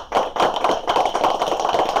 Yeah.